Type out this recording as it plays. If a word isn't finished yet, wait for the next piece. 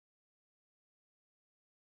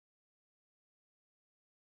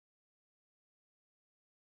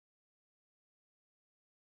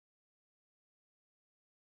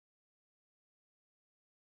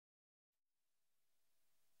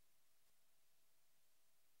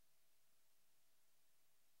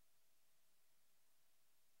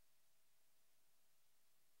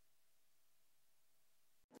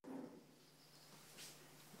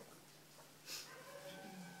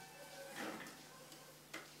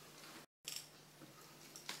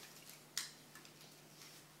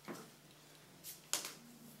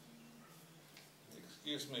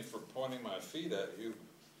excuse me for pointing my feet at you.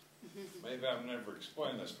 Maybe I've never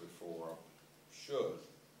explained this before. I should.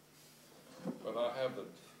 But I have the,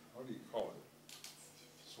 what do you call it?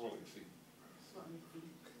 Swirly feet.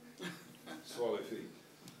 Swirly feet.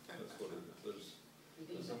 That's what it is.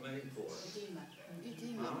 There's a name for it.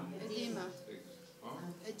 Edema. Huh? Edema. Huh?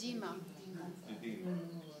 Edema. Edema.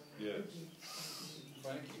 Yes.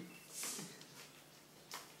 Thank you.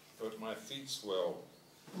 But my feet swell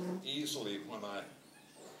easily when I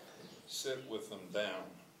sit with them down.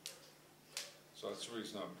 So that's the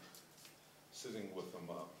reason I'm sitting with them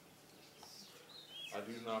up. I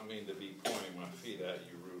do not mean to be pointing my feet at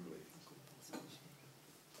you rudely.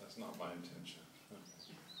 That's not my intention.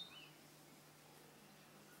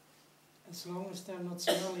 As long as they're not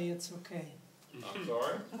smelly, it's okay. I'm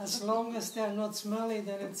sorry? As long as they're not smelly,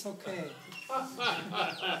 then it's okay.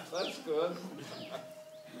 That's good.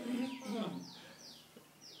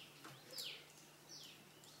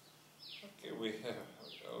 Okay, we have,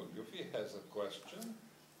 oh, Goofy has a question.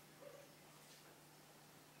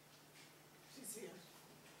 She's here.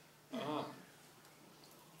 Ah.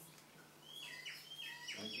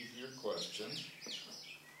 Thank you for your question.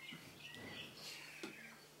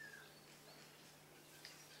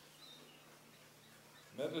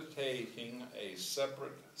 Meditating a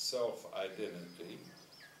separate self-identity,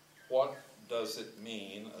 what does it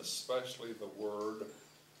mean, especially the word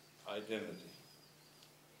identity?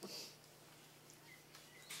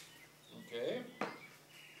 Okay?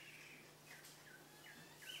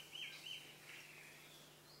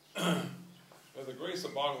 By the grace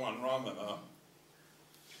of Bhagavan Ramana,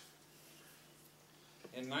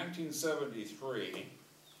 in 1973,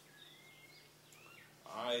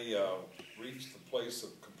 I reached the place of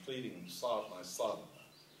completing my sadhana,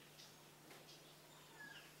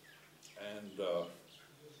 and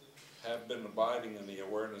have been abiding in the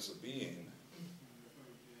awareness of being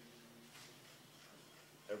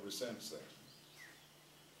ever since then.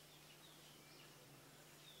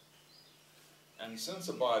 And since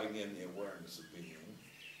abiding in the awareness of being,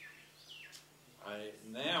 I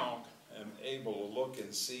now am able to look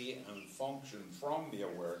and see and function from the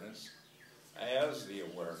awareness as the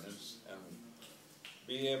awareness, and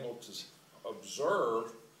be able to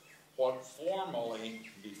observe what formerly,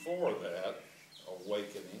 before that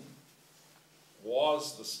awakening,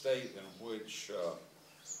 was the state in which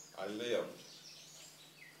I lived,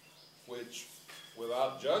 which,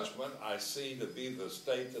 without judgment, I see to be the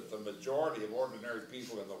state that the majority of ordinary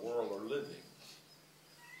people in the world are living.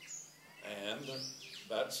 And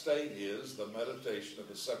that state is the meditation of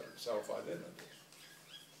a separate self-identity.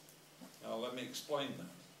 Now let me explain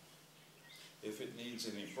that. If it needs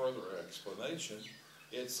any further explanation,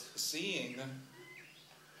 it's seeing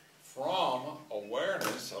from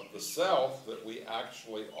awareness of the self that we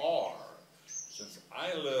actually are. Since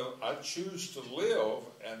I choose to live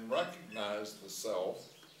and recognize the self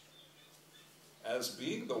as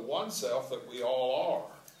being the one self that we all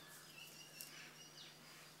are.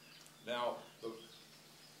 Now, the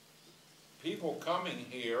people coming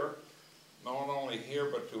here, not only here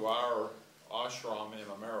but to our ashram in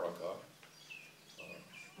America,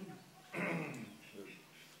 the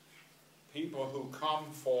people who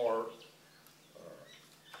come for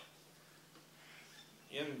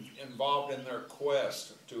involved in their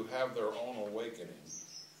quest to have their own awakening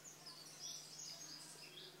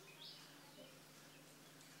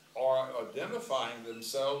are identifying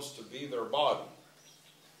themselves to be their body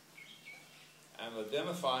and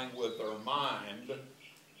identifying with their mind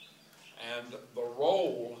and the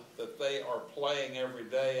role that they are playing every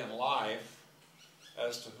day in life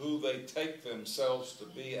as to who they take themselves to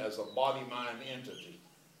be as a body-mind entity.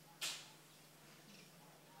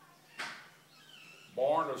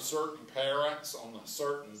 Born of certain parents on a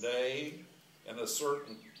certain day, in a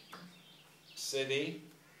certain city,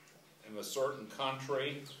 in a certain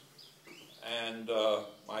country, and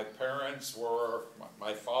my parents were,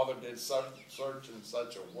 my father did such and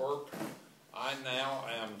such a work. I now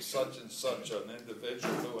am such and such an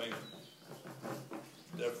individual doing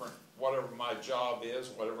different, whatever my job is,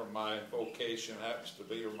 whatever my vocation happens to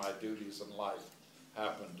be, or my duties in life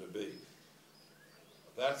happen to be.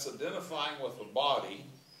 That's identifying with the body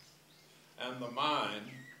and the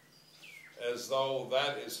mind as though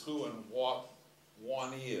that is who and what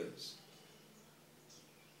one is.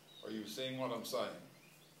 Are you seeing what I'm saying?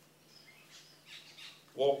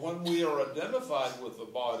 Well, when we are identified with the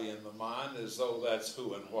body and the mind as though that's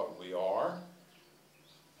who and what we are,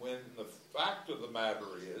 when the fact of the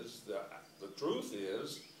matter is, the truth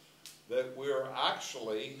is, that we're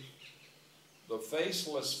actually the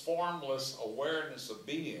faceless, formless awareness of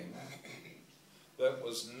being that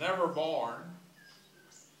was never born,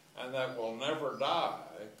 and that will never die,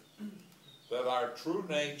 that our true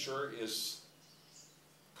nature is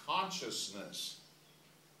consciousness,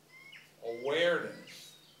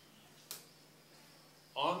 awareness,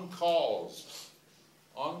 uncaused,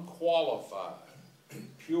 unqualified,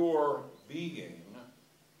 pure being,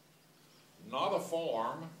 not a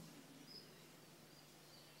form,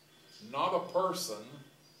 not a person,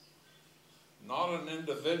 not an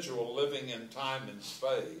individual living in time and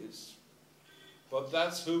space, but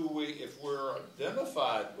that's who we, if we're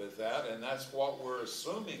identified with that, and that's what we're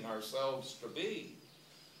assuming ourselves to be,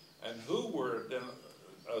 and who we're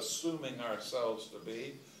assuming ourselves to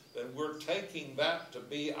be, then we're taking that to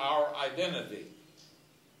be our identity,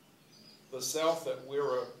 the self that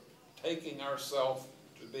we're taking ourselves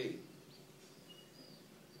to be.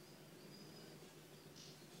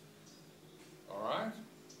 All right?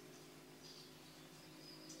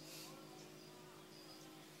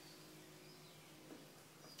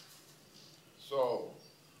 So,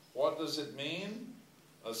 what does it mean?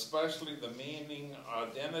 Especially the meaning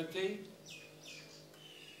identity.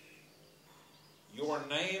 Your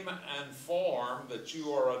name and form that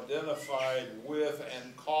you are identified with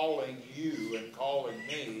and calling you and calling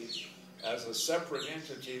me as a separate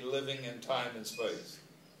entity living in time and space.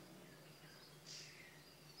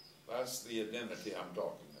 That's the identity I'm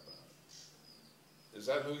talking about. Is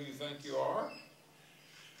that who you think you are?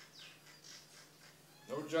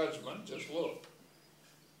 No judgment, just look.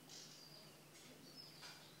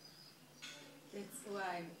 That's who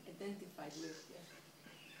I'm identified with.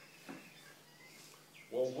 Yeah.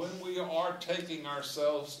 Well, when we are taking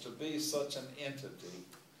ourselves to be such an entity,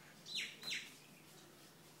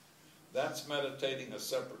 that's meditating a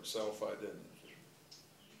separate self-identity.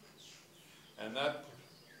 And that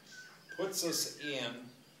puts us in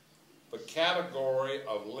the category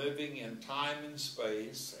of living in time and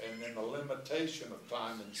space, and in the limitation of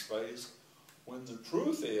time and space, when the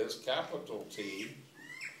truth is, capital T,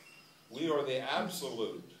 we are the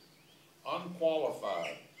absolute,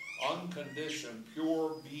 unqualified, unconditioned,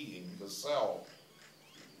 pure being, the self,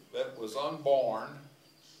 that was unborn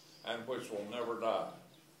and which will never die.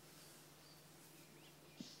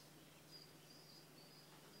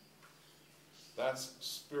 That's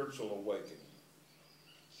spiritual awakening.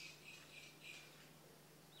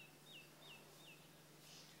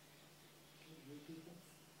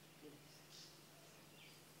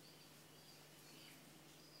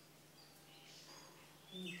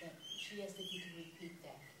 She asked if you could repeat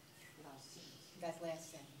that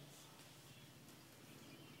last sentence.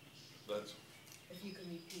 That's, if you could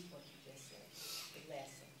repeat what you just said, the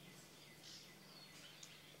last sentence.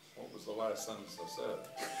 what was the last sentence I said?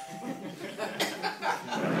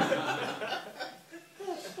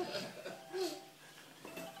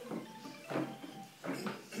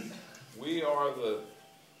 We are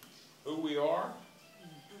who we are?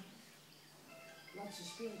 What's the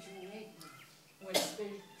spiritual awakening? What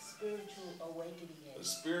spiritual awakening is? The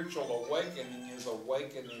spiritual awakening is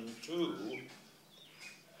awakening to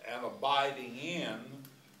and abiding in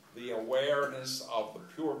the awareness of the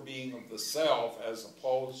pure being of the self, as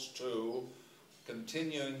opposed to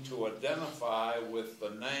continuing to identify with the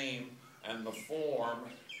name and the form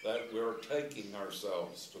that we're taking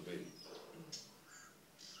ourselves to be.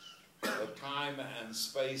 The time and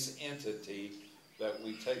space entity that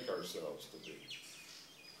we take ourselves to be.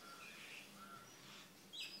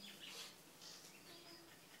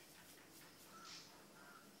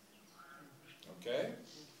 Okay?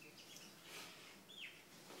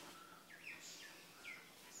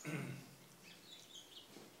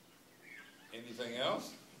 Anything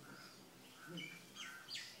else?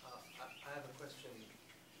 I have a question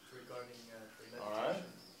regarding the meditation. All right.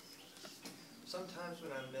 Sometimes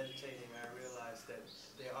when I'm meditating, I realize that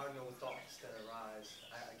there are no thoughts that arise.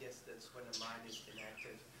 I guess that's when the mind is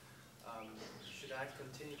inactive. Should I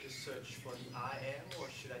continue to search for the I am, or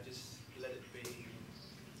should I just let it be?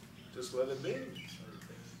 Just let it be.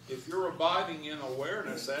 If you're abiding in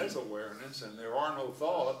awareness as awareness and there are no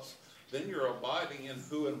thoughts, then you're abiding in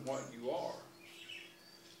who and what you are.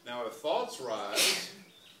 Now, if thoughts rise,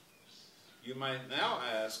 you might now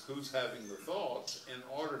ask who's having the thoughts in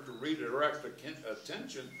order to redirect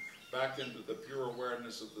attention back into the pure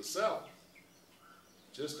awareness of the self.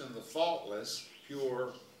 Just in the thoughtless,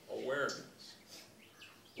 pure awareness,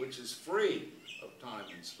 which is free of time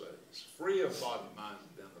and space, free of body-mind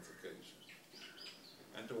identification.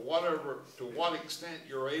 And to what extent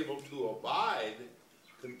you're able to abide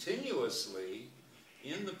continuously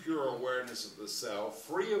in the pure awareness of the self,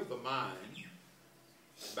 free of the mind,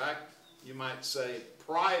 back, you might say,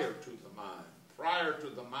 prior to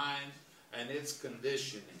the mind and its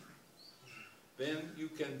conditioning, then you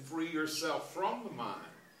can free yourself from the mind.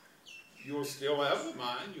 You'll still have the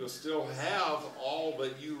mind. You'll still have all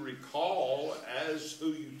that you recall as who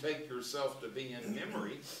you take yourself to be in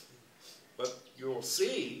memory. But you'll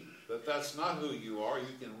see that that's not who you are. You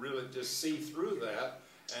can really just see through that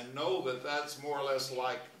and know that that's more or less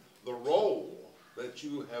like the role that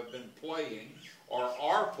you have been playing or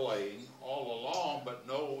are playing all along, but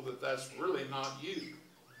know that that's really not you.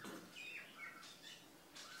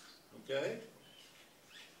 Okay?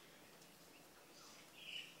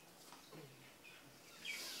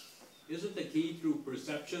 Isn't the key through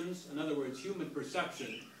perceptions? In other words, human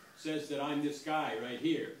perception says that I'm this guy right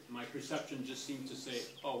here. My perception just seems to say,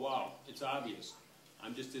 oh wow, it's obvious.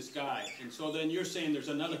 I'm just this guy. And so then you're saying there's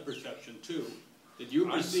another perception too, that you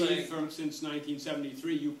perceive since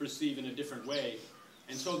 1973, you perceive in a different way.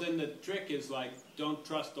 And so then the trick is like, don't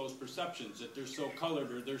trust those perceptions, that they're so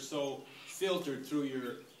colored or they're so filtered through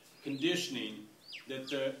your conditioning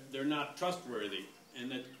that they're not trustworthy.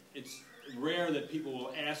 And that it's rare that people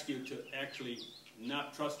will ask you to actually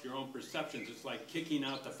not trust your own perceptions. It's like kicking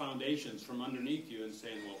out the foundations from underneath you and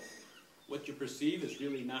saying, well, what you perceive is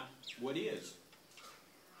really not what is.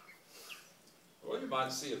 Well, you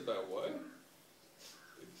might see it that way.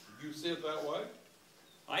 You see it that way?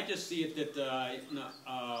 I just see it that,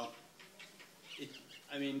 I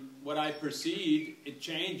mean, what I perceive, it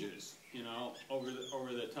changes, you know, over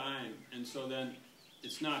the time. And so then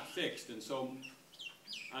it's not fixed. And so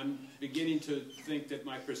I'm beginning to think that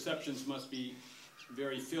my perceptions must be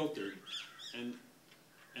very filtered. And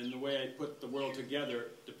the way I put the world together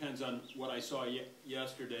depends on what I saw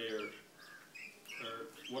yesterday or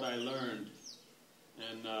what I learned.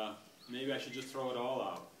 And maybe I should just throw it all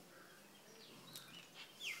out.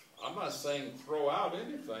 I'm not saying throw out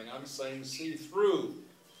anything. I'm saying see through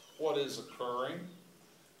what is occurring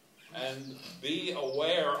and be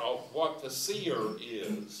aware of what the seer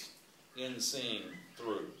is in seeing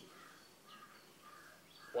through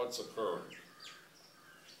what's occurring.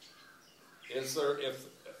 If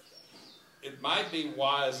it might be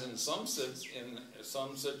wise in some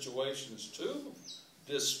situations to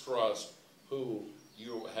distrust who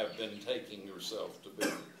you have been taking yourself to be.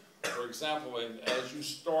 For example, as you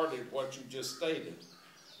started what you just stated,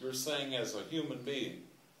 you're saying as a human being.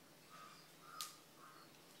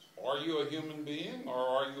 Are you a human being or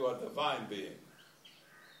are you a divine being?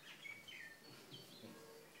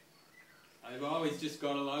 I've always just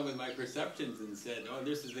gone along with my perceptions and said, oh,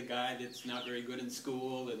 this is a guy that's not very good in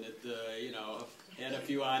school and that, you know, had a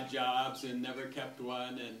few odd jobs and never kept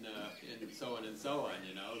one and so on and so on,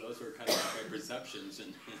 you know. Those were kind of like my perceptions.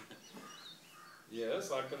 And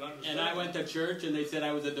yes, I can understand. And I went to church and they said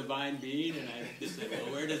I was a divine being and I just said,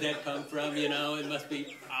 well, where does that come from, you know? It must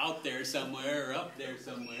be out there somewhere or up there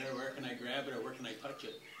somewhere. Where can I grab it or where can I touch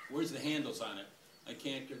it? Where's the handles on it? I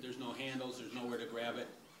can't, there's no handles, there's nowhere to grab it.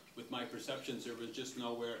 With my perceptions, there was just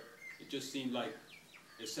nowhere. It just seemed like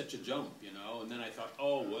it's such a jump, you know. And then I thought,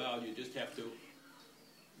 oh, well, you just have to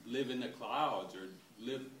live in the clouds or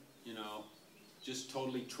live, you know, just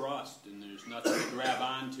totally trust. And there's nothing to grab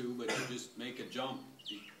onto, but you just make a jump.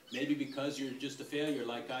 Maybe because you're just a failure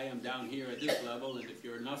like I am down here at this level, and if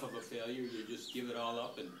you're enough of a failure, you just give it all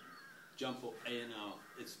up and jump, you know.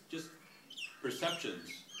 It's just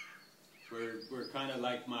perceptions. We're kind of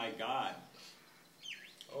like my God.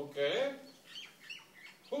 Okay.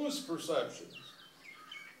 Whose perceptions?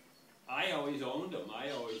 I always owned them. I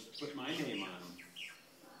always put my name on them.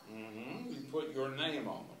 Mm-hmm. You put your name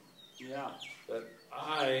on them. Yeah. That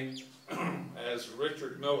I, as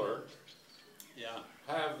Richard Miller,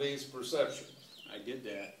 have these perceptions. I did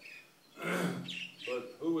that.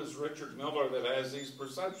 But who is Richard Miller that has these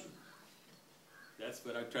perceptions? That's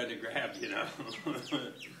what I tried to grab, you know.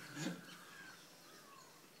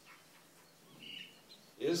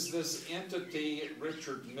 Is this entity,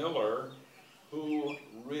 Richard Miller, who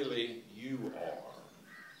really you are?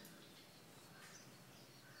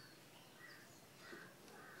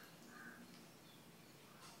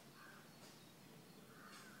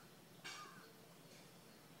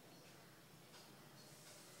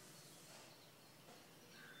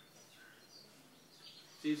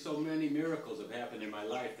 See, so many miracles have happened in my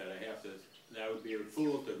life that I would be a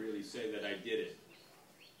fool to really say that I did it.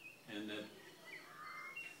 And that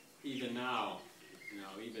even now, you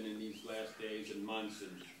know, even in these last days and months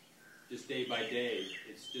and just day by day,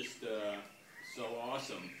 it's just so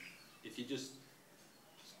awesome. If you just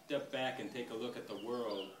step back and take a look at the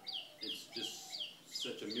world, it's just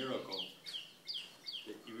such a miracle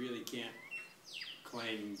that you really can't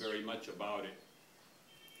claim very much about it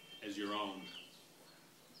as your own.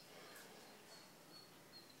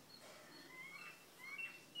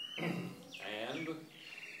 And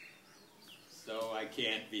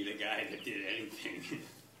be the guy that did anything.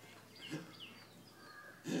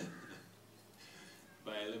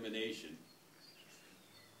 By elimination.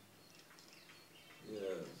 Yes.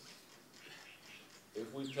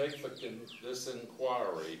 If we take this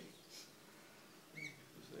inquiry,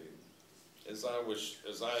 as I,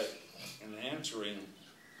 in answering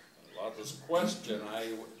a lot of this question,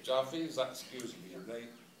 Jafi's, excuse me, your name?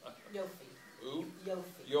 Yofi. Who?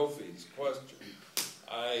 Yofi. Yofi's question.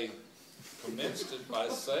 I commenced it by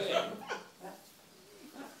saying,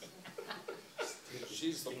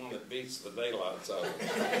 she's the one that beats the daylights out of me.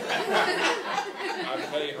 I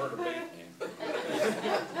pay her to beat me.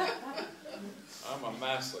 I'm a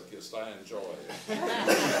masochist. I enjoy it.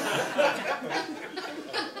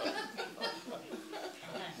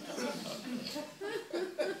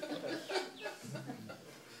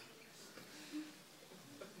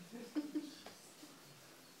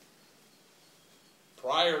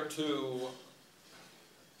 Prior to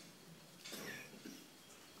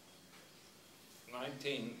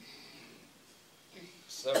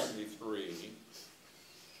 1973,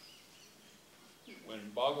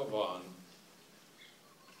 when Bhagavan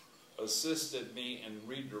assisted me in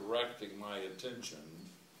redirecting my attention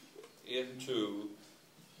into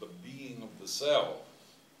the being of the self,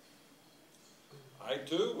 I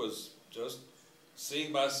too was just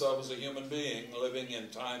seeing myself as a human being living in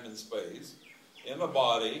time and space, in a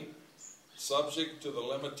body, subject to the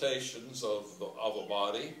limitations of a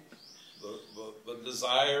body, the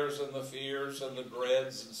desires and the fears and the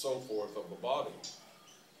dreads and so forth of a body.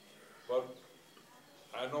 But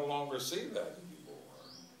I no longer see that anymore.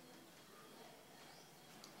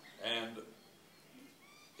 And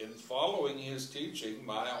in following his teaching,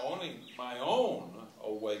 my own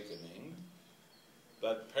awakening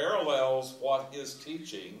that parallels what his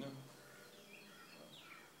teaching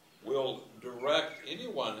will direct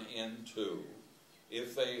anyone into,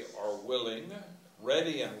 if they are willing,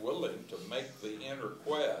 ready and willing to make the inner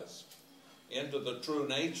quest into the true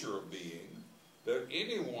nature of being, that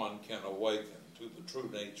anyone can awaken to the true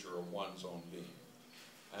nature of one's own being.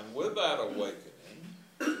 And with that awakening,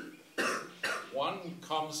 one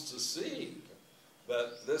comes to see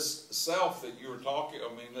that this self that you're talking,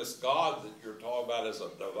 this God that you're talking about as a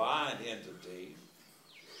divine entity,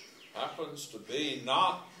 happens to be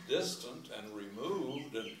not distant and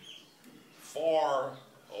removed and far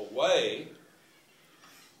away,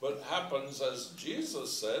 but happens, as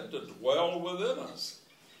Jesus said, to dwell within us.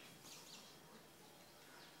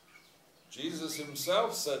 Jesus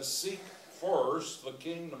himself said, "Seek first the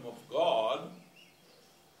kingdom of God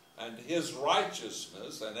and his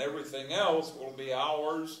righteousness, and everything else will be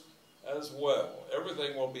ours as well."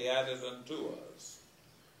 Everything will be added unto us.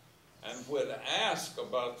 And when asked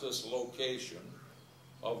about this location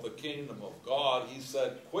of the kingdom of God, he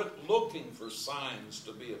said, quit looking for signs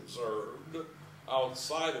to be observed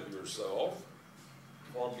outside of yourself,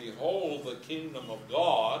 for behold, the kingdom of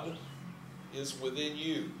God is within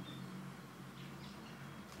you.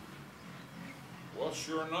 Well,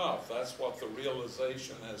 sure enough, that's what the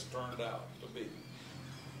realization has turned out to be.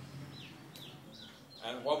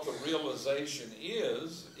 And what the realization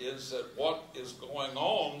is that what is going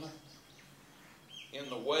on in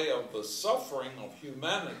the way of the suffering of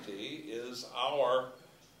humanity is our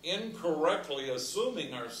incorrectly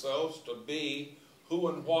assuming ourselves to be who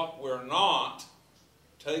and what we're not,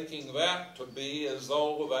 taking that to be as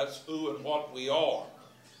though that's who and what we are.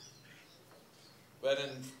 But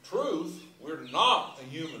in truth, we're not a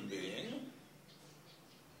human being.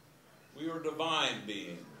 We are divine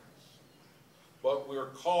beings. But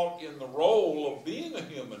we're caught in the role of being a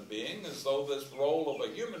human being, as though this role of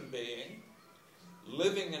a human being,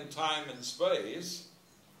 living in time and space,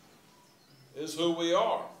 is who we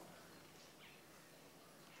are.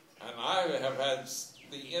 And I have had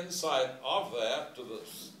the insight of that to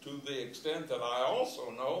the extent that I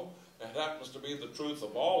also know it happens to be the truth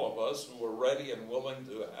of all of us who are ready and willing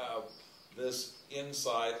to have this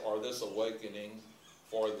insight or this awakening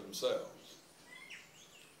for themselves.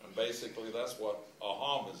 And basically that's what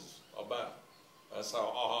Aham is about. That's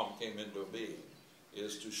how Aham came into being,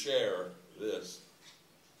 is to share this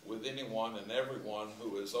with anyone and everyone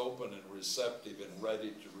who is open and receptive and ready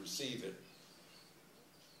to receive it,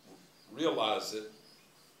 realize it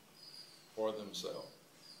for themselves.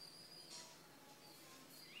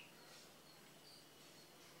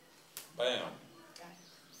 Bam.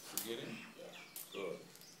 Forget him? Good.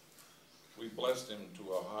 We blessed him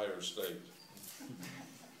to a higher state.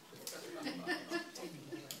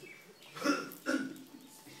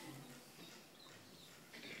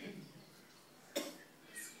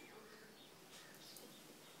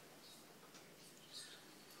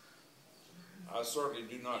 I I certainly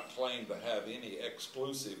do not claim to have any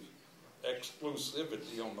exclusivity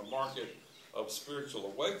on the market of spiritual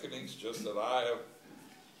awakenings, just that I have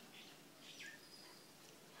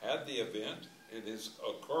had the event. It has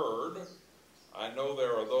occurred. I know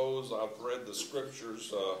there are those, I've read the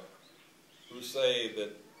scriptures, who say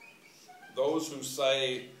that those who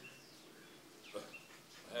say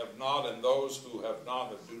have not and those who have not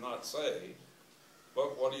and do not say.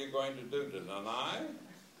 But what are you going to do? To deny?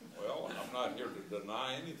 Well, I'm not here to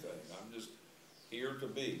deny anything. I'm just here to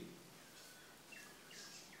be.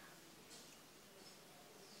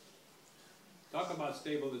 Talk about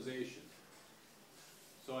stabilization.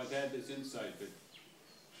 So I've had this insight, but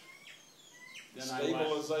then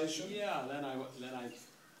Stabilization? then I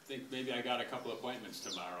think maybe I got a couple appointments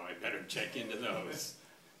tomorrow. I better check into those.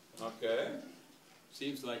 Okay.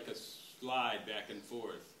 Seems like a slide back and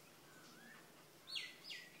forth.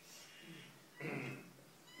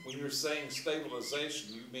 When you're saying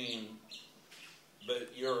stabilization, you mean that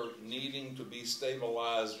you're needing to be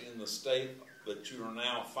stabilized in the state that you are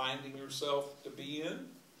now finding yourself to be in?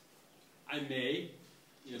 I may.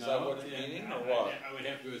 Is that what you're meaning, or what? I would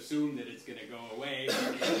have to assume that it's going to go away.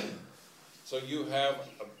 So you have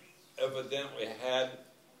evidently had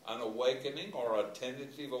an awakening, or a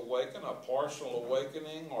tentative awakening, a partial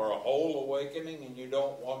awakening, or a whole awakening, and you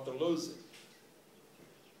don't want to lose it.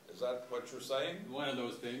 Is that what you're saying? One of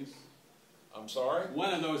those things. I'm sorry?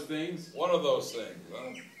 One of those things. One of those things.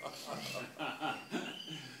 Huh?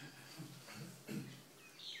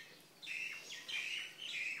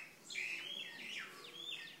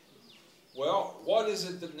 Well, what is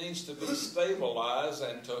it that needs to be stabilized,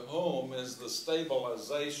 and to whom is the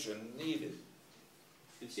stabilization needed?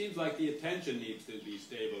 It seems like the attention needs to be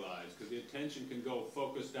stabilized, because the attention can go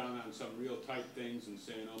focused down on some real tight things and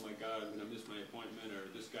saying, oh my God, I'm going to miss my appointment, or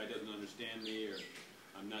this guy doesn't understand me, or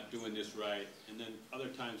I'm not doing this right. And then other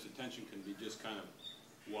times attention can be just kind of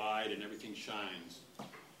wide and everything shines.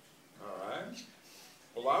 All right.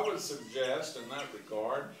 Well, I would suggest in that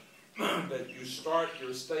regard that you start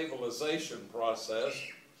your stabilization process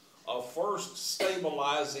of first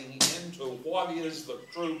stabilizing into what is the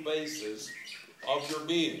true basis of your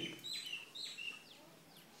being.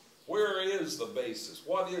 Where is the basis?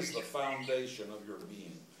 What is the foundation of your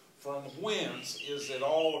being? From whence is it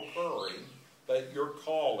all occurring that you're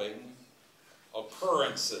calling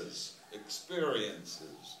occurrences,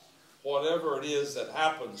 experiences, whatever it is that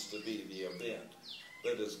happens to be the event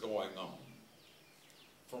that is going on?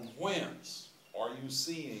 From whence are you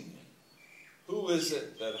seeing it? Who is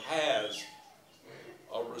it that has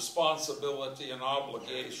a responsibility and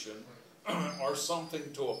obligation or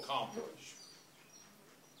something to accomplish?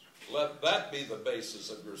 Let that be the basis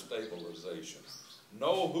of your stabilization.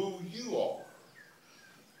 Know who you are.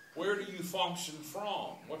 Where do you function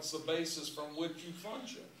from? What's the basis from which you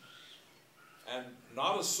function? And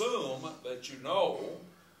not assume that you know,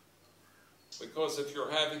 because if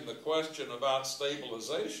you're having the question about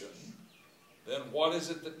stabilization, then what is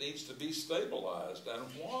it that needs to be stabilized and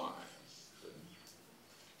why?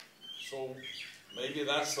 So maybe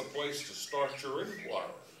that's the place to start your inquiry.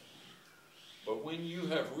 But when you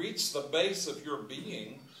have reached the base of your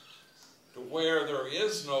being to where there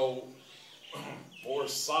is no more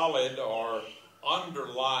solid or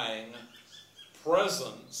underlying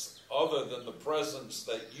presence other than the presence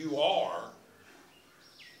that you are,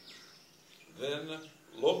 then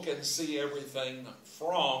look and see everything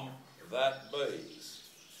from that base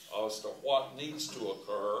as to what needs to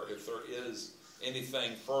occur, if there is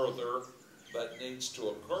anything further that needs to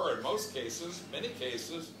occur. In most cases, many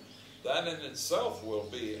cases, that in itself will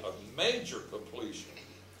be a major completion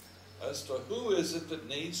as to who is it that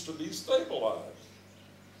needs to be stabilized.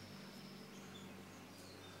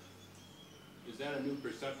 Is that a new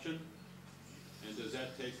perception? And does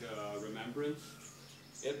that take remembrance?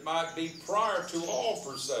 It might be prior to all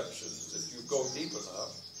perceptions if you go deep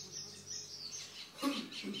enough.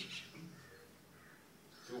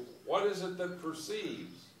 To what is it that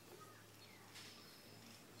perceives?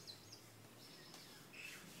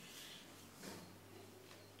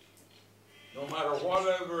 No matter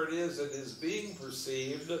whatever it is that is being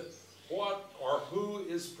perceived, what or who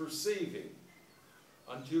is perceiving,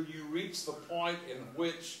 until you reach the point in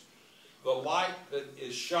which the light that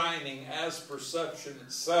is shining as perception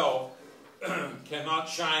itself cannot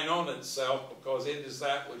shine on itself, because it is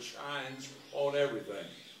that which shines on everything.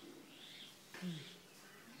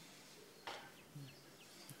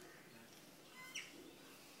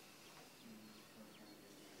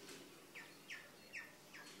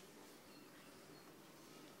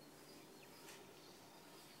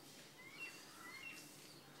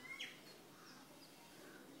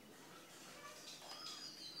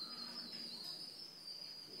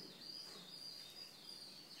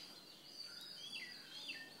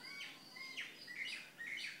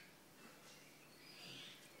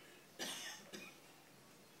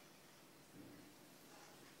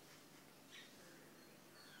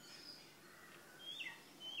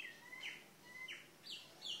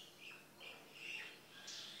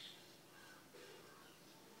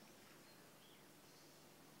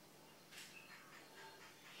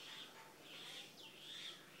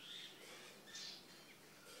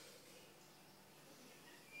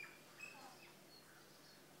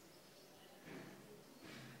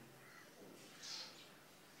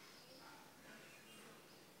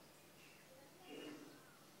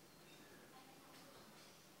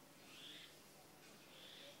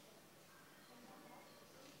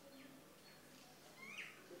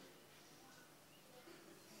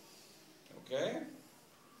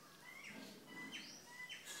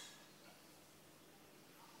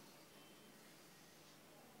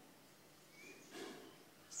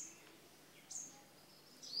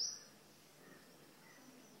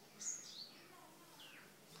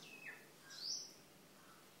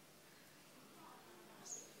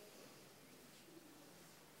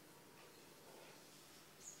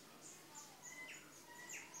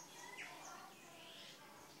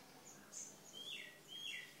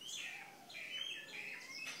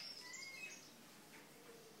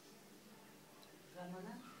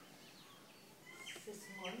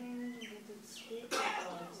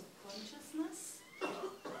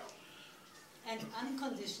 and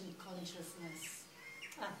unconditioned consciousness.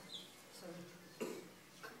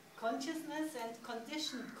 Consciousness and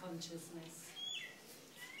conditioned consciousness.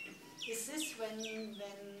 Is this when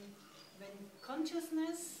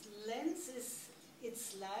consciousness lends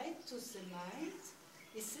its light to the mind?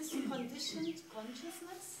 Is this conditioned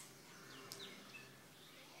consciousness?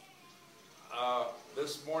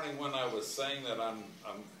 This morning when I was saying that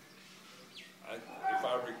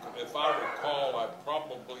if I recall, I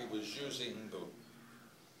probably was using the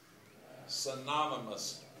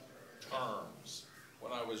synonymous terms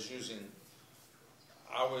when I was using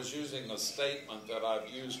a statement that I've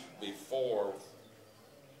used before.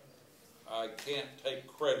 I can't take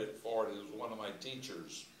credit for it. It was one of my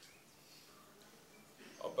teachers,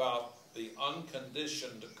 about the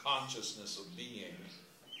unconditioned consciousness of being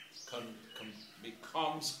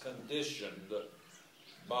becomes conditioned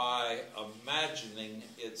by imagining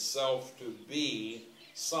itself to be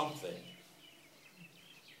something.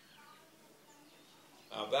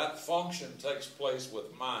 Now that function takes place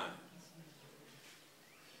with mind.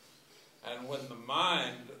 And when the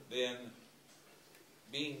mind then,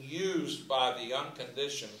 being used by the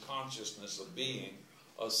unconditioned consciousness of being,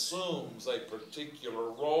 assumes a particular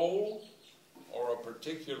role or a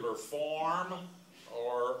particular form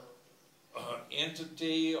or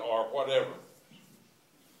entity or whatever,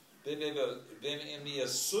 then in the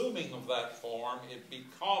assuming of that form, it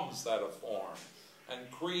becomes that a form and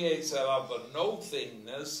creates out of the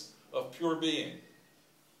no-thingness of pure being.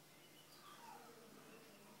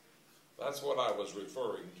 That's what I was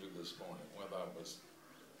referring to this morning when I was,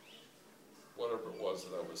 whatever it was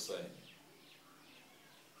that I was saying.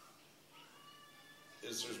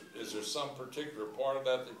 Is there some particular part of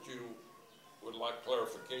that you would like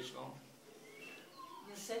clarification on?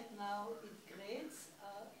 You said now it creates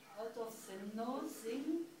out of the no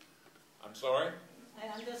thing. I'm sorry?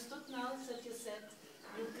 I understood now that you said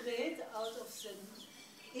you create out of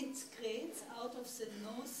it creates out of the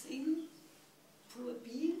no thing pure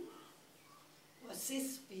being or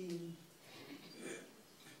this being.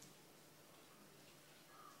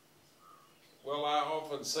 Well, I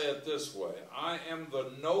often say it this way. I am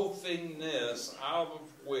the no-thingness out of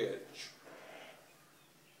which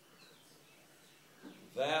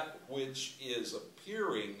that which is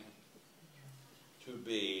appearing to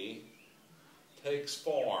be takes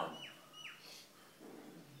form.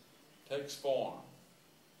 Takes form.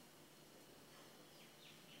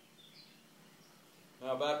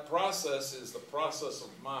 Now that process is the process of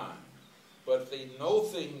mind. But the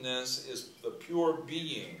no-thingness is the pure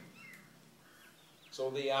being. So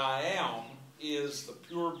the I am is the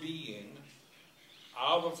pure being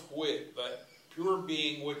out of which, that pure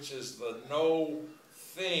being which is the no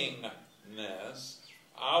thingness,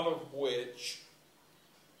 out of which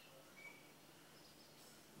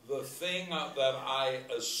the thing that I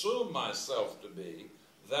assume myself to be,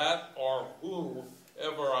 that or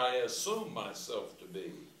whoever I assume myself to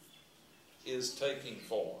be, is taking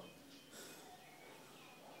form,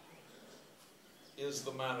 is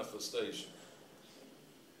the manifestation.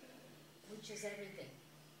 Which is everything.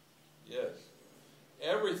 Yes.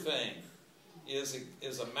 Everything is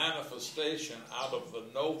a manifestation out of the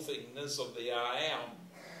no-thingness of the I am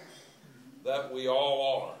that we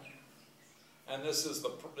all are. And this is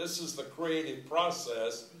the creative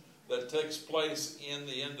process that takes place in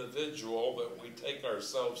the individual that we take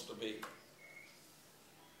ourselves to be.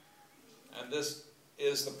 And this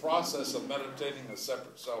is the process of meditating a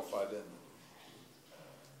separate self-identity.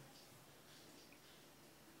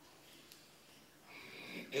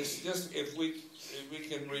 It's just, if we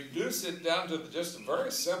can reduce it down to just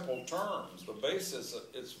very simple terms, the basis,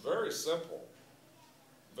 it's very simple,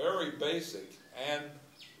 very basic, and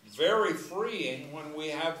very freeing when we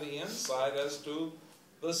have the insight as to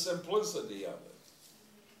the simplicity of it.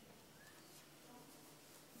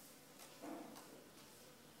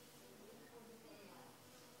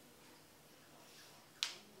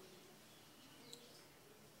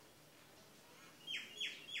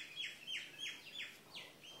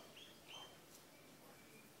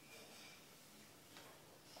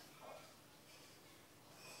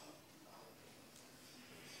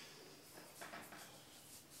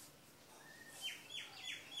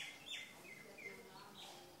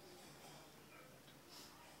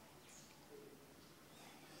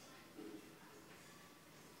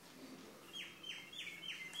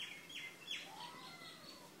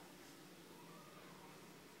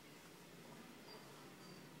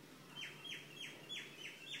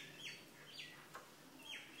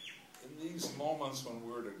 These moments when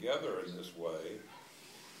we're together in this way,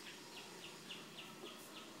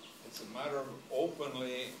 it's a matter of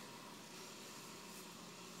openly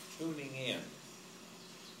tuning in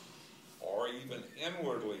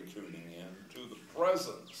inwardly tuning in to the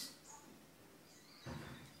presence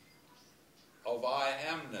of I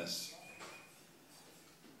amness.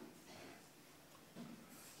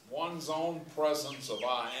 One's own presence of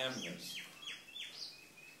I amness.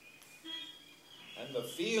 And the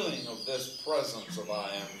feeling of this presence of I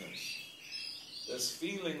amness. This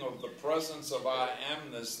feeling of the presence of I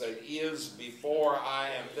amness that is before I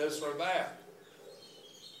am this or that.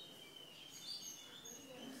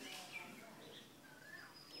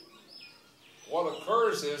 What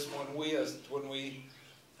occurs is when we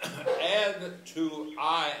add to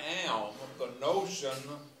I am the notion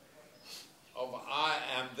of I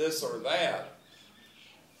am this or that,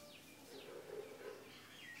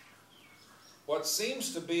 what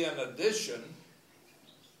seems to be an addition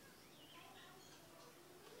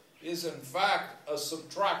is in fact a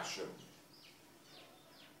subtraction.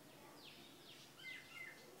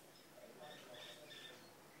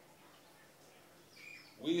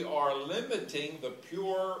 We are limiting the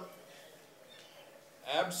pure,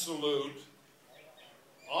 absolute,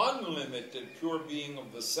 unlimited pure being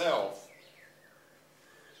of the self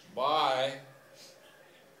by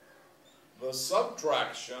the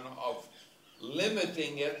subtraction of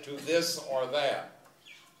limiting it to this or that.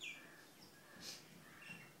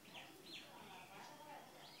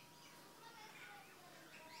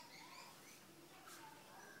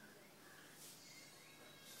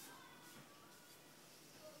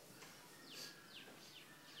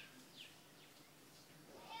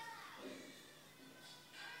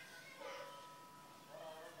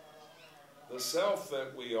 The self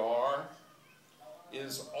that we are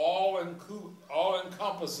is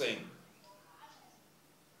all-encompassing.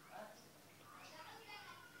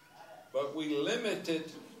 But we limit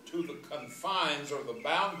it to the confines or the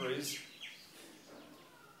boundaries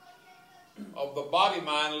of the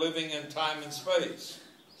body-mind living in time and space.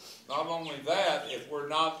 Not only that,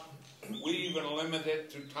 we even limit it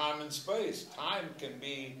to time and space. Time can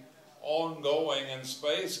be ongoing and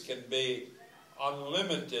space can be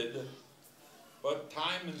unlimited. But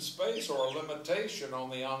time and space are a limitation on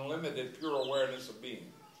the unlimited pure awareness of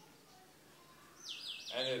being.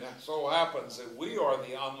 And it so happens that we are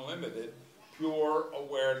the unlimited pure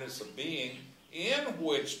awareness of being in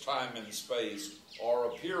which time and space are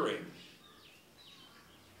appearing.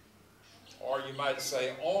 Or you might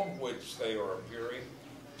say on which they are appearing.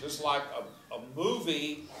 Just like a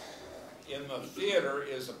movie in the theater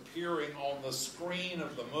is appearing on the screen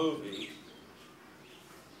of the movie,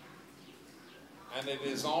 and it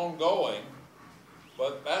is ongoing,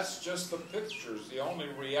 but that's just the pictures. The only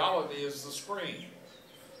reality is the screen.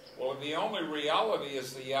 Well, the only reality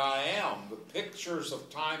is the I am, the pictures of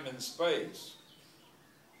time and space.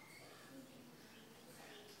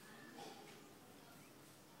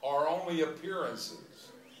 Are only appearances.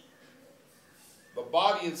 The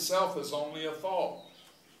body itself is only a thought.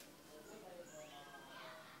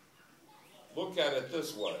 Look at it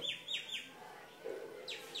this way.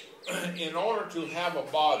 In order to have a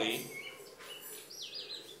body,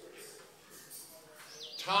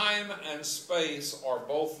 time and space are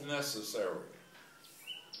both necessary.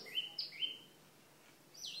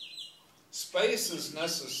 Space is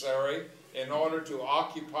necessary in order to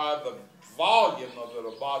occupy the volume of that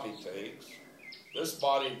a body takes. This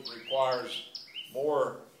body requires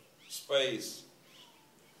more space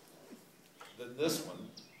than this one.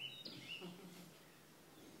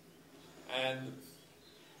 And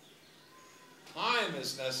time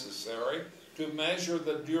is necessary to measure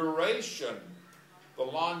the duration, the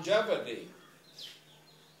longevity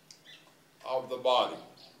of the body.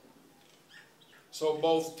 So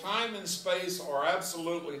both time and space are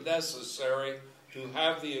absolutely necessary to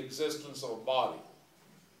have the existence of a body.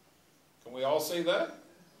 Can we all see that?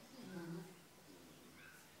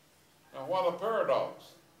 Now what a paradox.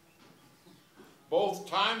 Both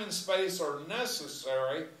time and space are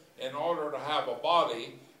necessary in order to have a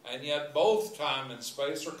body, and yet both time and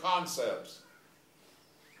space are concepts.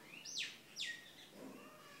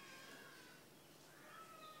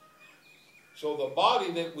 So the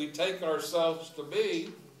body that we take ourselves to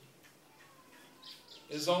be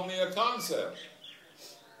is only a concept.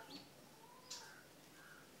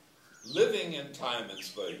 Living in time and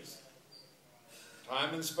space.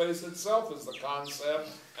 Time and space itself is the concept,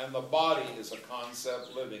 and the body is a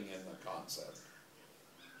concept living in the concept.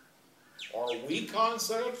 Are we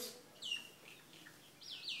concepts?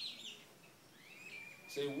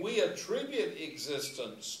 See, we attribute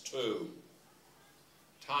existence to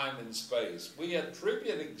time and space. We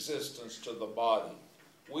attribute existence to the body.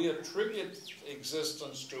 We attribute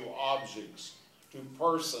existence to objects, to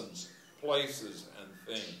persons, places, and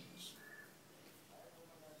things.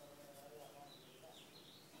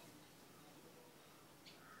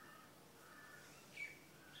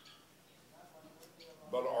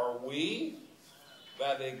 But are we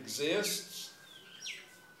that exists?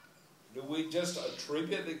 Do we just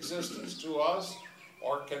attribute existence to us,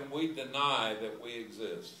 or can we deny that we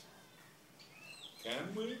exist?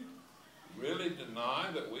 Can we really deny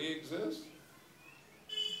that we exist?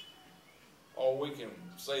 Or we can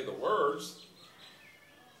say the words.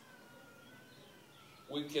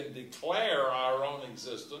 We can declare our own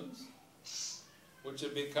existence, which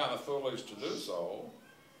would be kind of foolish to do so.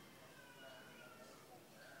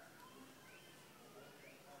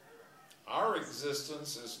 Our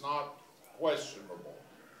existence is not questionable.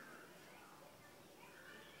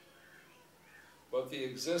 But the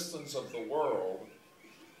existence of the world,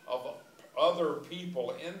 of other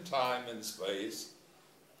people in time and space,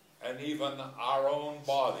 and even our own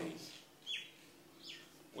body.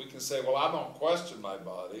 We can say, well, I don't question my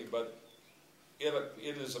body, but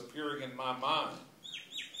it is appearing in my mind.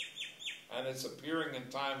 And it's appearing in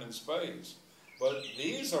time and space. But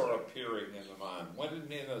these are appearing in the mind.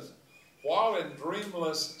 While in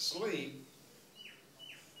dreamless sleep,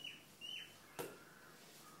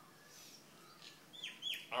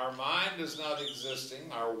 our mind is not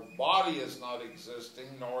existing, our body is not existing,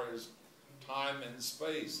 nor is time and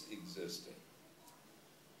space existing.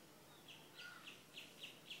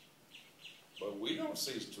 But we don't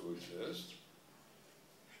cease to exist.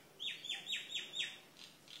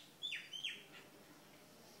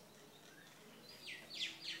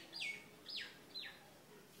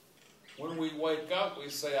 When we wake up, we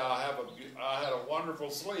say, I had a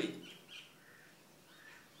wonderful sleep.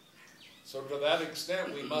 So to that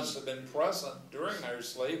extent, we must have been present during our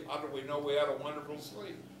sleep. How do we know we had a wonderful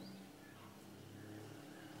sleep?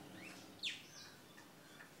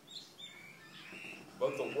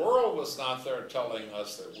 But the world was not there telling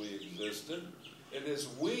us that we existed. It is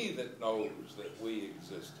we that knows that we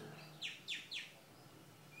existed.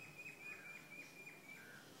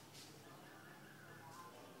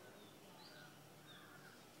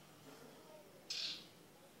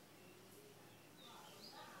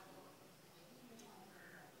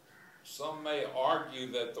 Some may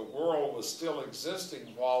argue that the world was still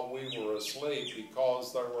existing while we were asleep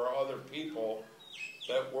because there were other people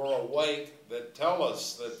that were awake that tell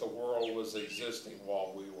us that the world was existing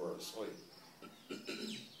while we were asleep.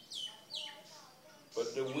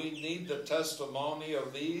 But do we need the testimony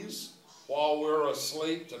of these while we're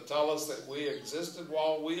asleep to tell us that we existed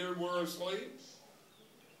while we were asleep?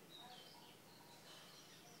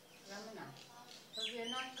 Ramana, but we are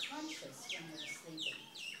not conscious when we're sleeping.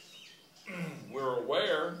 We're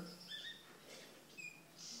aware.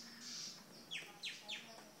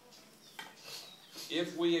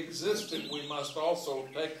 If we existed, we must also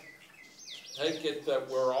take it that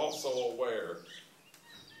we're also aware.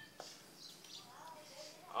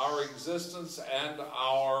 Our existence and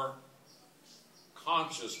our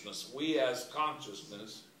consciousness, we as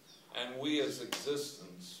consciousness and we as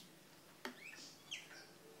existence,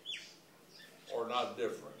 are not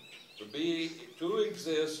different. To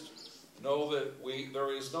exist, know that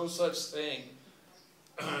there is no such thing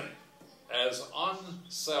as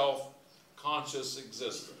unself-conscious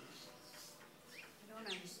existence. I don't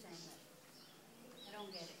understand that. I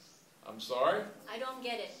don't get it. I'm sorry? I don't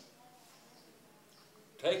get it.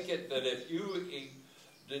 Take it that did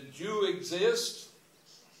you exist?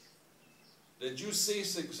 Did you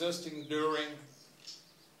cease existing during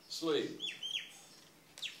sleep?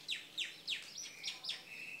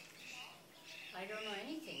 I don't know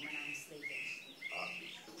anything when I'm sleeping.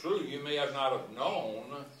 True, you may have not have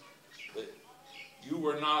known that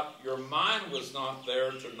your mind was not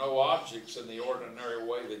there to know objects in the ordinary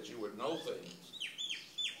way that you would know things.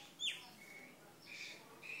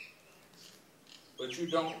 But you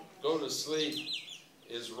don't go to sleep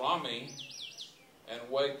as Rami and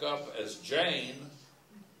wake up as Jane.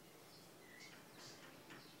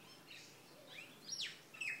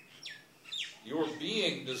 Your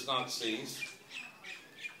being does not cease.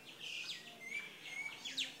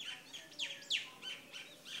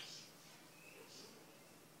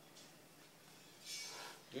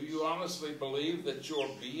 Do you honestly believe that your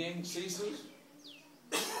being ceases?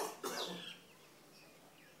 I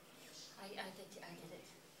get it.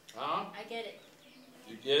 Huh? I get it.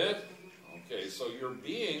 You get it? Okay, so your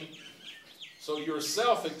being, so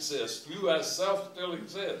yourself exists. You as self still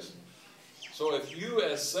exist. So if you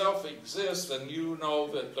as self exist, then you know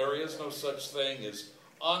that there is no such thing as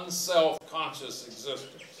unself-conscious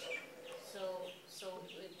existence. So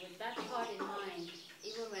with that part in mind,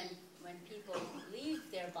 even when people leave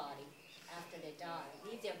their body after they die,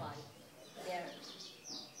 leave their body, their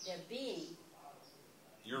being.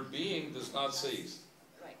 Your being does not cease.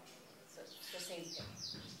 Right. So it's the same thing.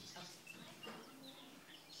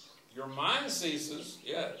 Your mind ceases,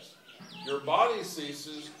 yes. Your body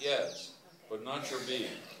ceases, yes. But not your being.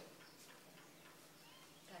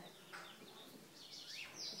 Got it.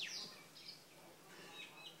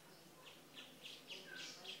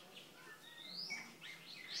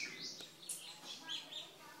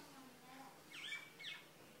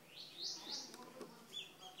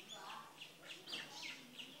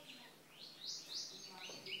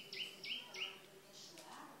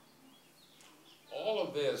 All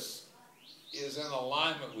of this is in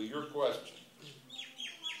alignment with your question.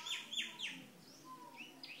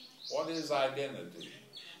 What is identity?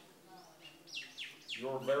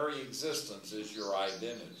 Your very existence is your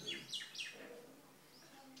identity.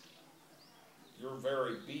 Your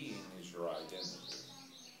very being is your identity.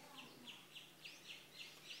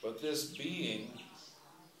 But this being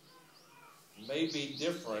may be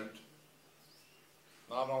different,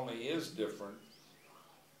 not only is different,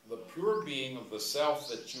 the pure being of the self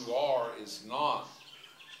that you are is not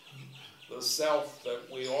the self that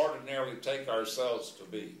we ordinarily take ourselves to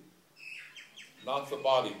be. Not the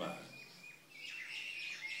body mind.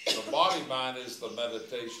 The body mind is the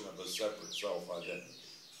meditation of a separate self-identity.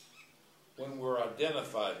 When we're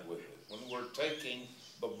identified with it, when we're taking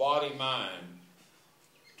the body mind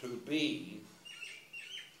to be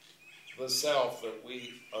the self that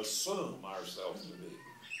we assume ourselves to be.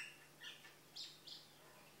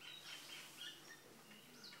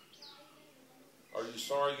 Are you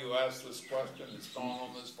sorry you asked this question? It's gone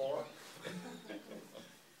on this far?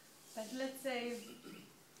 But let's say,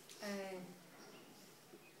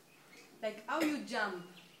 like how you jump,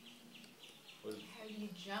 How you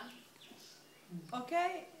jump?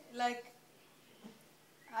 okay? Like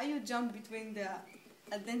how you jump between the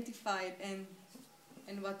identified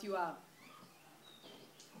and what you are.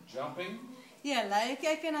 Jumping? Yeah, like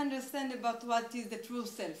I can understand about what is the true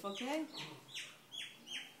self, okay?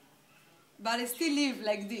 But I still live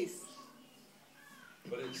like this.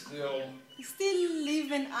 But it's still... Still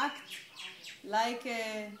live and act like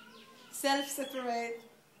a self-separate.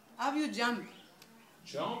 How you jump?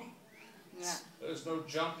 Jump? Yeah. There's no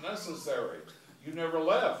jump necessary. You never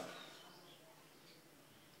left.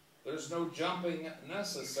 There's no jumping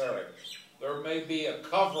necessary. There may be a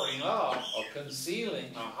covering up, a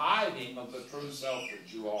concealing, a hiding of the true self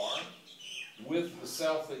that you are with the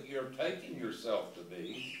self that you're taking yourself to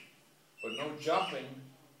be, but no jumping.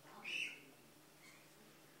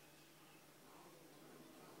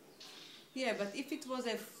 Yeah, but if it was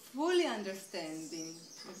a fully understanding,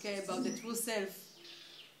 okay, about the true self,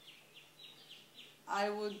 I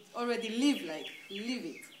would already live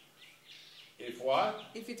it. If what?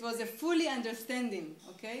 If it was a fully understanding,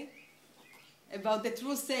 okay, about the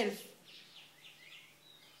true self,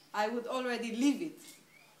 I would already live it.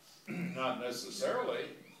 Not necessarily.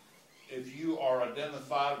 If you are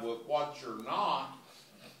identified with what you're not,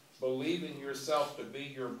 believing yourself to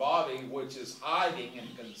be your body, which is hiding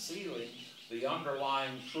and concealing the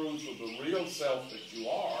underlying truth of the real self that you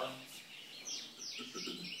are,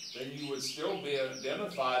 then you would still be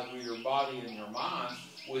identified with your body and your mind,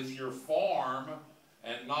 with your form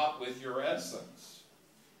and not with your essence.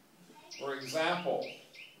 For example,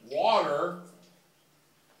 water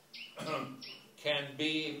can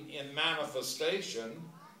be in manifestation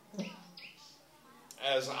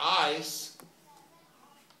as ice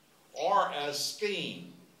or as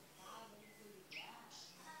steam.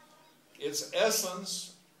 Its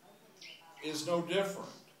essence is no different.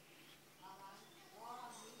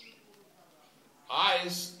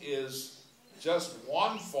 Ice is just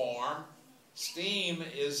one form. Steam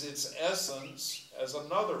is its essence as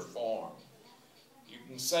another form. You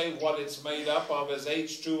can say what it's made up of is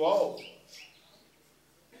H2O.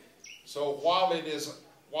 So while it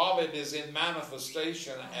is in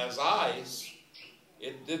manifestation as ice,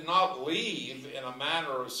 it did not leave, in a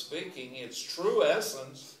manner of speaking, its true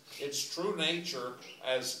essence, its true nature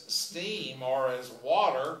as steam or as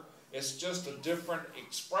water. It's just a different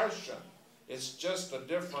expression. It's just a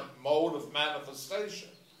different mode of manifestation.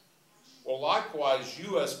 Well, likewise,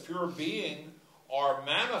 you as pure being are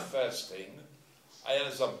manifesting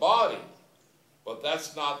as a body, but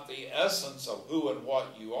that's not the essence of who and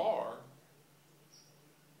what you are.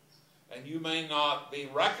 And you may not be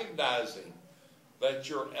recognizing that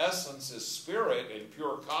your essence is spirit and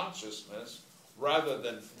pure consciousness rather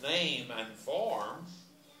than name and form,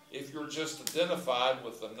 if you're just identified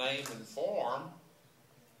with the name and form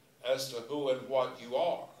as to who and what you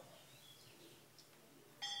are.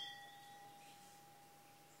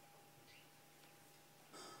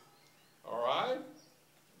 All right?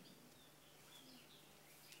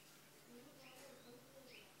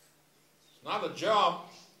 It's not a jump.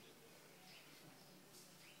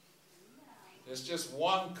 It's just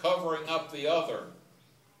one covering up the other,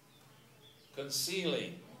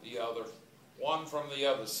 concealing the other, one from the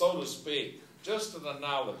other, so to speak. Just an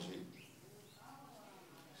analogy.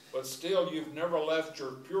 But still, you've never left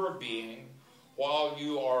your pure being while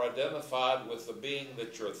you are identified with the being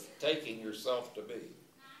that you're taking yourself to be.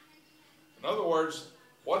 In other words,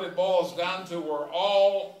 what it boils down to, we're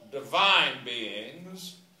all divine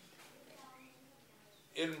beings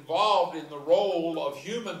involved in the role of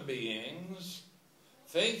human beings,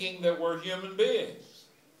 thinking that we're human beings.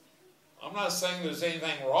 I'm not saying there's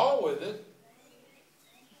anything wrong with it,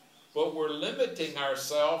 but we're limiting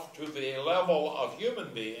ourselves to the level of human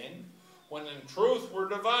being when in truth we're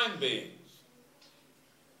divine beings.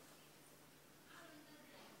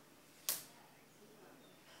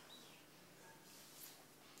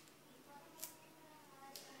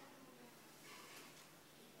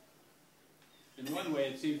 In one way,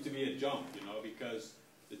 it seems to be a jump, you know, because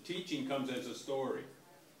the teaching comes as a story.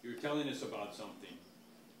 You're telling us about something.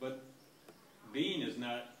 But being is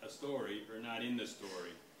not a story, or not in the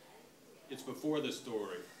story. It's before the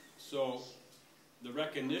story. So the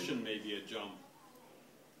recognition may be a jump.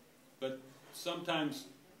 But sometimes,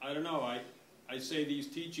 I don't know, I say these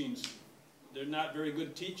teachings, they're not very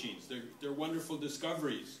good teachings. They're wonderful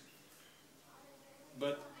discoveries.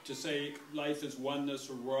 But to say life is oneness,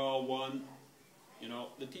 or we're all one, you know,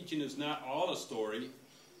 the teaching is not all a story,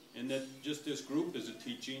 and that just this group is a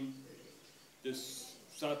teaching. This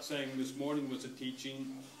satsang this morning was a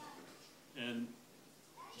teaching, and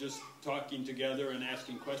just talking together and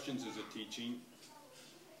asking questions is a teaching.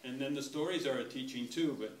 And then the stories are a teaching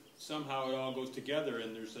too, but somehow it all goes together,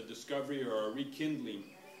 and there's a discovery or a rekindling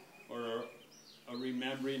or a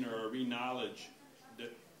remembering or a re-knowledge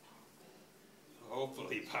that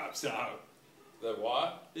hopefully pops out. The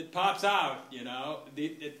what? It pops out, you know.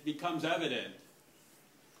 It becomes evident.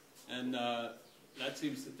 And that's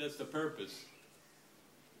the purpose.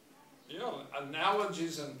 You know,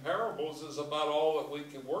 analogies and parables is about all that we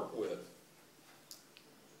can work with.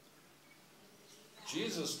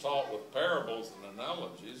 Jesus taught with parables and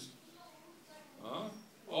analogies. Huh?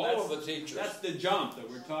 Well, all of the teachers. That's the jump that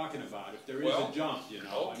we're talking about. If there is a jump, you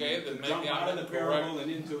know. Okay, I mean, then to maybe jump I'm out of the parable and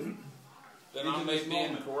into... Then I may be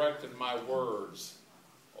incorrect in my words.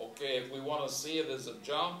 Okay, if we want to see it as a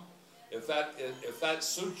jump, if that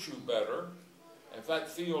suits you better, if that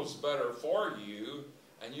feels better for you,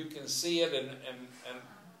 and you can see it and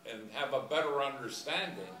have a better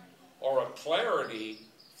understanding or a clarity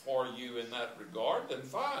for you in that regard, then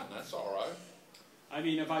fine, that's all right. I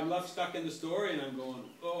mean, if I'm left stuck in the story and I'm going,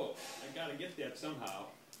 oh, I got to get that somehow.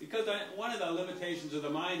 Because one of the limitations of the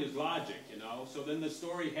mind is logic, you know, so then the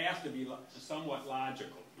story has to be somewhat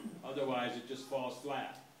logical. Otherwise, it just falls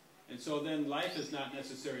flat. And so then life is not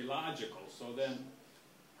necessarily logical. So then,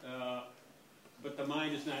 but the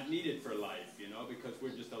mind is not needed for life, you know, because we're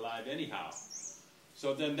just alive anyhow.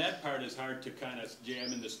 So then that part is hard to kind of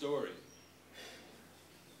jam in the story.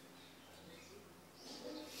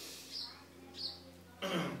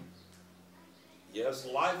 Yes,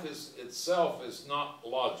 life itself is not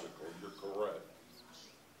logical, you're correct.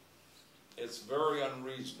 It's very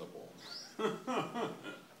unreasonable. That part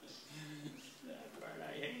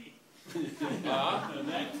I hate.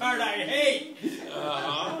 That part I hate!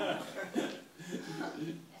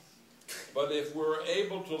 But if we're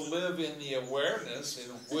able to live in the awareness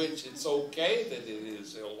in which it's okay that it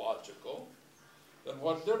is illogical, then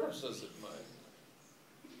what difference does it make?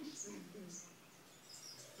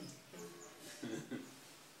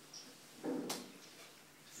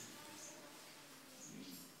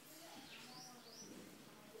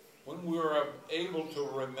 When we're able to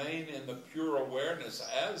remain in the pure awareness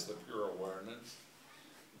as the pure awareness,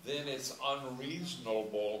 then its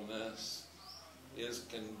unreasonableness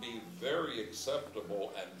can be very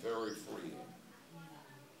acceptable and very freeing.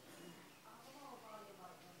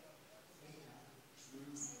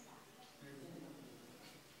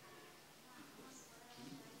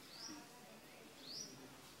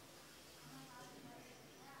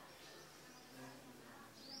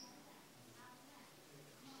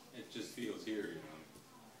 It just feels here, you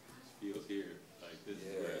know. It feels here, like this is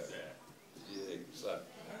where it's at. Yeah, exactly.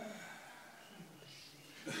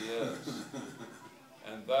 Yes.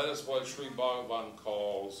 And that is what Sri Bhagavan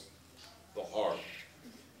calls the heart,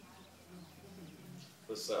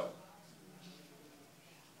 the self.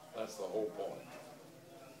 That's the whole point.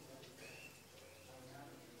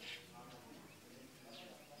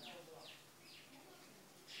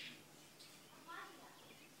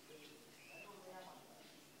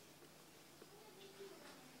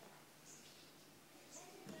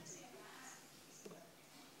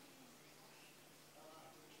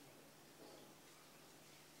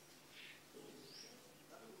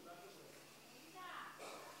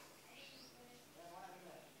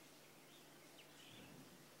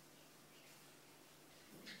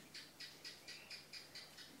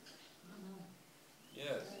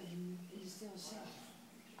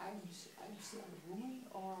 still a woman,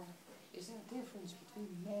 or is there a difference between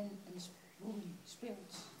men and women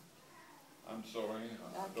spirits? I'm sorry,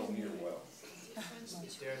 I don't hear well. There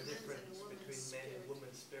are differences between men and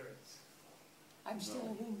women spirits. I'm still No.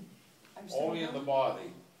 a woman. I'm still Only a in the woman.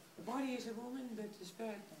 body. The body is a woman, but the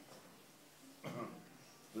spirit not.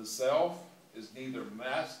 The self is neither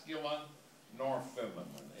masculine nor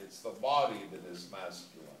feminine. It's the body that is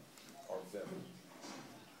masculine or feminine.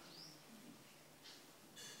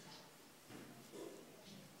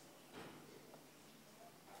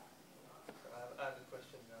 I have a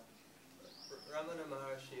question now. Ramana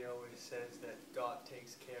Maharshi always says that God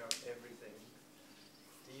takes care of everything.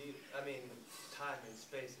 I mean, time and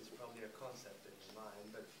space is probably a concept in your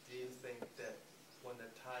mind, but do you think that when the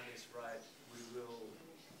time is right, we will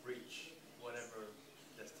reach whatever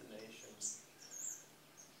destination?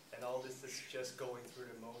 And all this is just going through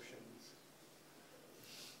the motions?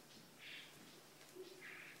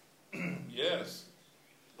 Yes.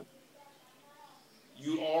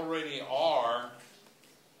 You already are.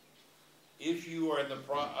 If you are in the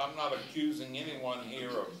I'm not accusing anyone here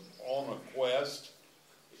of on a quest.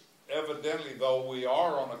 Evidently, though, we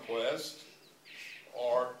are on a quest,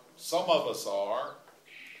 or some of us are.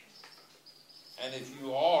 And if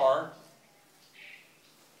you are,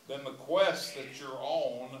 then the quest that you're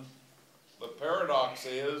on, the paradox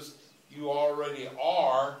is you already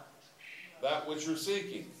are that which you're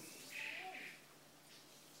seeking.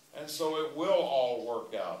 And so it will all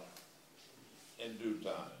work out in due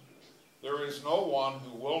time. There is no one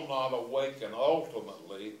who will not awaken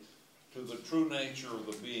ultimately to the true nature of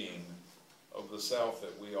the being of the self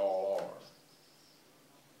that we all are.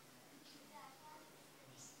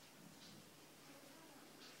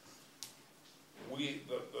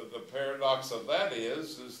 The paradox of that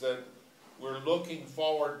is that we're looking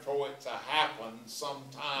forward for it to happen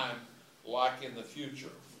sometime like in the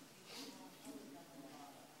future.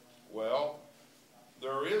 Well,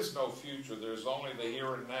 there is no future. There's only the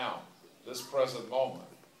here and now, this present moment.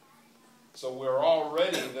 So we're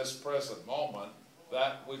already this present moment,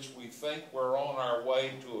 that which we think we're on our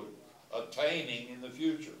way to attaining in the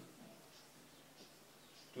future.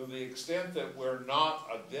 To the extent that we're not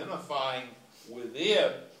identifying with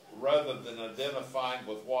it rather than identifying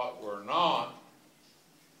with what we're not,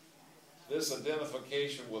 this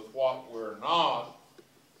identification with what we're not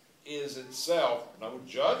is itself no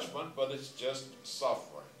judgment, but it's just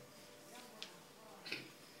suffering.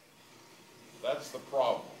 That's the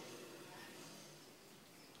problem.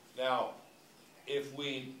 Now, if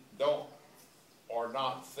we are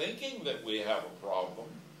not thinking that we have a problem,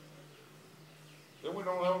 then we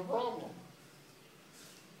don't have a problem.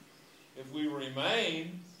 If we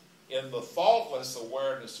remain in the thoughtless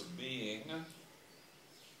awareness of being,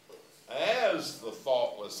 as the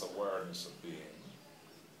thoughtless awareness of being,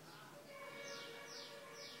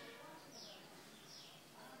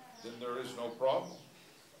 then there is no problem.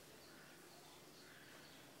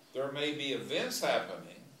 There may be events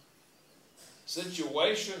happening,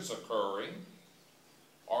 situations occurring.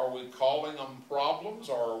 Are we calling them problems,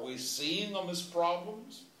 or are we seeing them as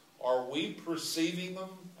problems? Are we perceiving them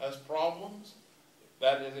as problems?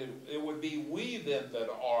 That it would be we then that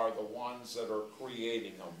are the ones that are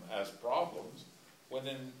creating them as problems, when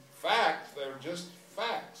in fact they're just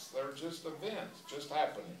facts, they're just events, just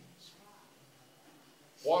happenings.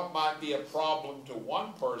 What might be a problem to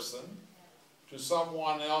one person, to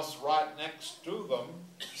someone else right next to them,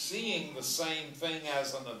 seeing the same thing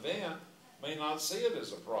as an event, may not see it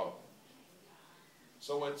as a problem.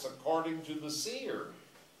 So it's according to the seer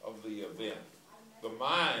of the event, the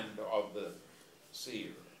mind of the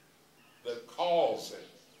seer, that calls it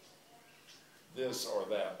this or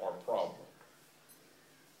that or problem.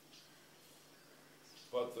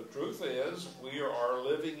 But the truth is, we are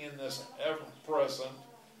living in this ever-present,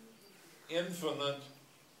 infinite,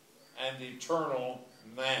 and eternal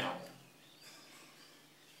now,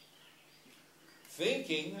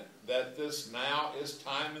 thinking that this now is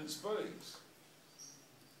time and space.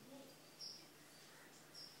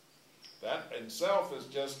 That in itself is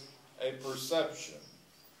just a perception,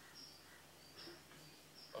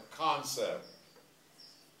 a concept.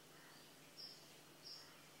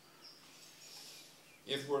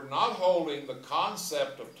 If we're not holding the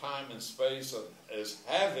concept of time and space as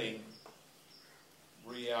having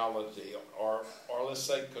reality, or let's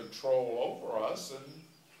say control over us, and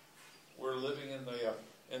we're living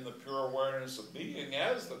in the pure awareness of being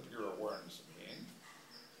as the pure awareness of being,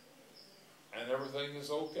 and everything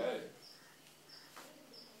is okay.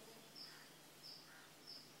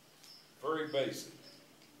 Very basic,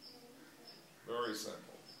 very simple.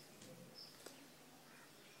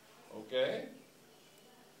 Okay?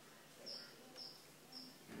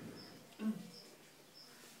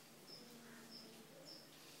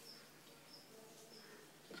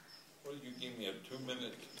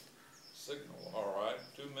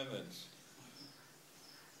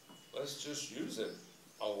 let's just use it.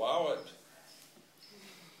 Allow it.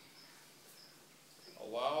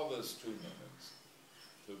 Allow this 2 minutes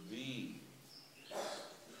to be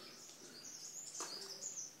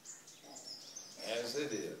as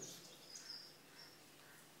it is.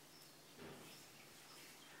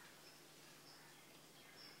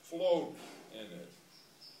 Float in it.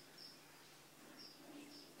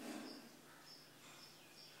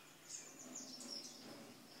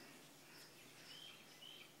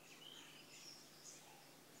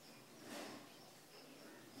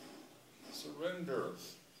 Surrender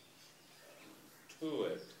to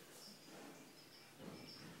it.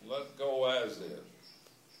 Let go as is.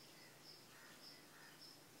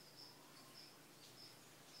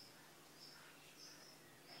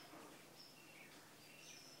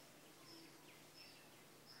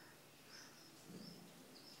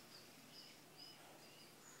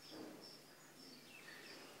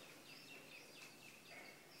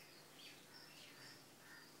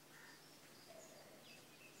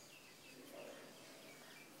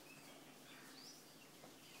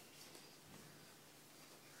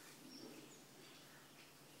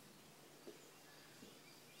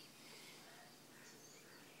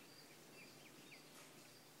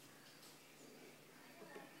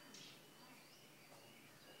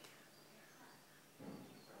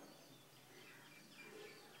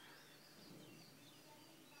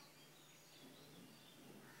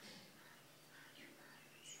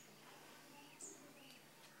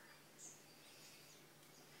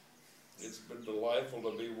 It's been delightful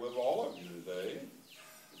to be with all of you today.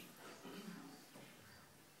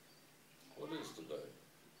 What is today?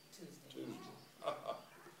 Tuesday.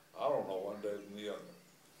 I don't know one day from the other.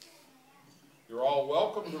 You're all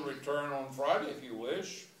welcome to return on Friday if you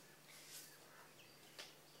wish.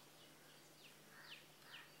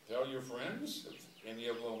 Tell your friends if any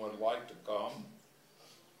of them would like to come.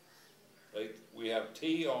 We have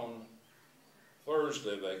tea on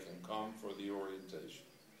Thursday. They can come for the orientation.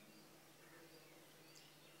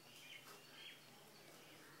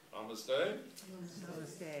 Namaste.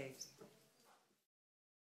 Namaste.